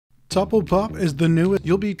TopplePOP is the newest.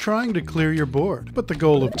 You'll be trying to clear your board, but the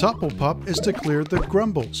goal of TopplePOP is to clear the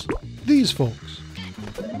grumbles. These folks.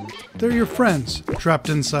 They're your friends, trapped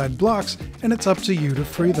inside blocks, and it's up to you to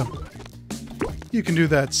free them. You can do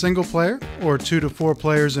that single player, or 2 to 4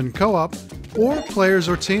 players in co-op, or players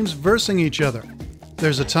or teams versing each other.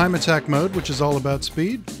 There's a time attack mode, which is all about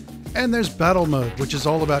speed, and there's battle mode, which is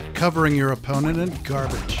all about covering your opponent in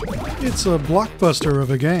garbage. It's a blockbuster of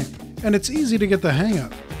a game, and it's easy to get the hang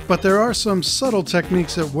of. But there are some subtle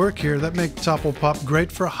techniques at work here that make TopplePOP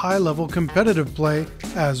great for high-level competitive play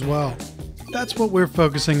as well. That's what we're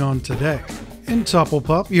focusing on today. In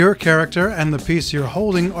TopplePOP, your character and the piece you're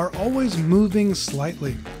holding are always moving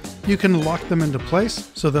slightly. You can lock them into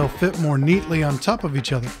place so they'll fit more neatly on top of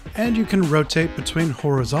each other, and you can rotate between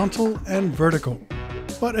horizontal and vertical.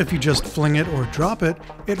 But if you just fling it or drop it,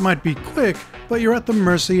 it might be quick, but you're at the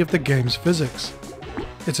mercy of the game's physics.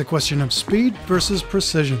 It's a question of speed versus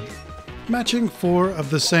precision. Matching 4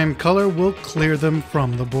 of the same color will clear them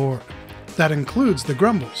from the board. That includes the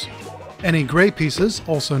grumbles. Any gray pieces,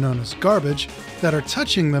 also known as garbage, that are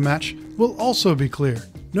touching the match will also be clear.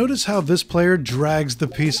 Notice how this player drags the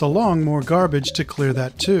piece along more garbage to clear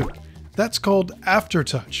that too. That's called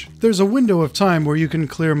aftertouch. There's a window of time where you can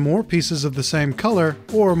clear more pieces of the same color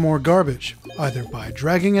or more garbage, either by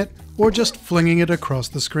dragging it or just flinging it across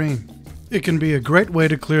the screen. It can be a great way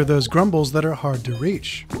to clear those grumbles that are hard to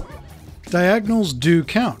reach. Diagonals do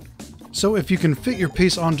count, so if you can fit your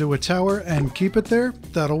piece onto a tower and keep it there,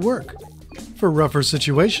 that'll work. For rougher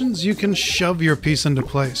situations, you can shove your piece into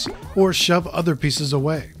place, or shove other pieces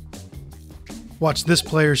away. Watch this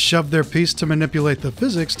player shove their piece to manipulate the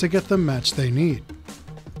physics to get the match they need.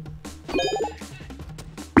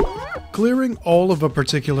 Clearing all of a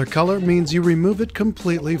particular color means you remove it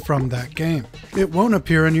completely from that game. It won't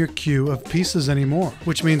appear in your queue of pieces anymore,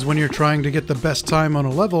 which means when you're trying to get the best time on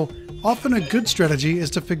a level, often a good strategy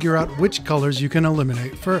is to figure out which colors you can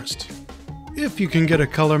eliminate first. If you can get a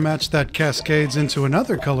color match that cascades into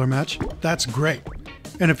another color match, that's great.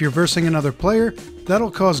 And if you're versing another player,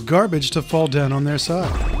 that'll cause garbage to fall down on their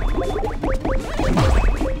side.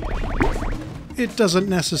 It doesn't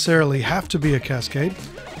necessarily have to be a cascade.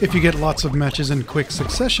 If you get lots of matches in quick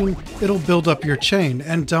succession, it'll build up your chain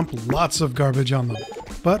and dump lots of garbage on them.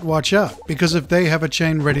 But watch out, because if they have a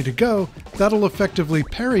chain ready to go, that'll effectively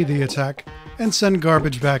parry the attack and send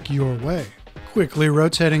garbage back your way. Quickly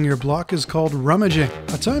rotating your block is called rummaging,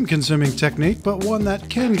 a time-consuming technique, but one that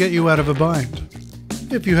can get you out of a bind.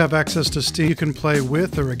 If you have access to Steam, you can play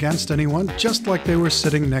with or against anyone just like they were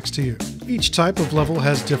sitting next to you. Each type of level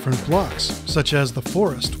has different blocks, such as the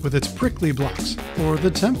forest with its prickly blocks, or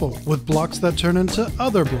the temple with blocks that turn into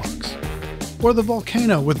other blocks, or the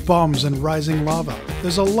volcano with bombs and rising lava.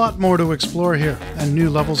 There's a lot more to explore here, and new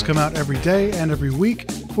levels come out every day and every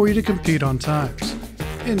week for you to compete on times.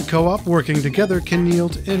 In co-op, working together can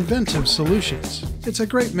yield inventive solutions. It's a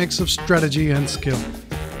great mix of strategy and skill.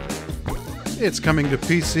 It's coming to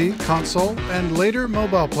PC, console, and later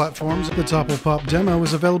mobile platforms. The TopplePOP demo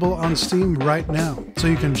is available on Steam right now, so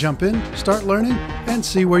you can jump in, start learning, and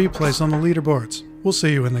see where you place on the leaderboards. We'll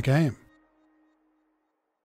see you in the game.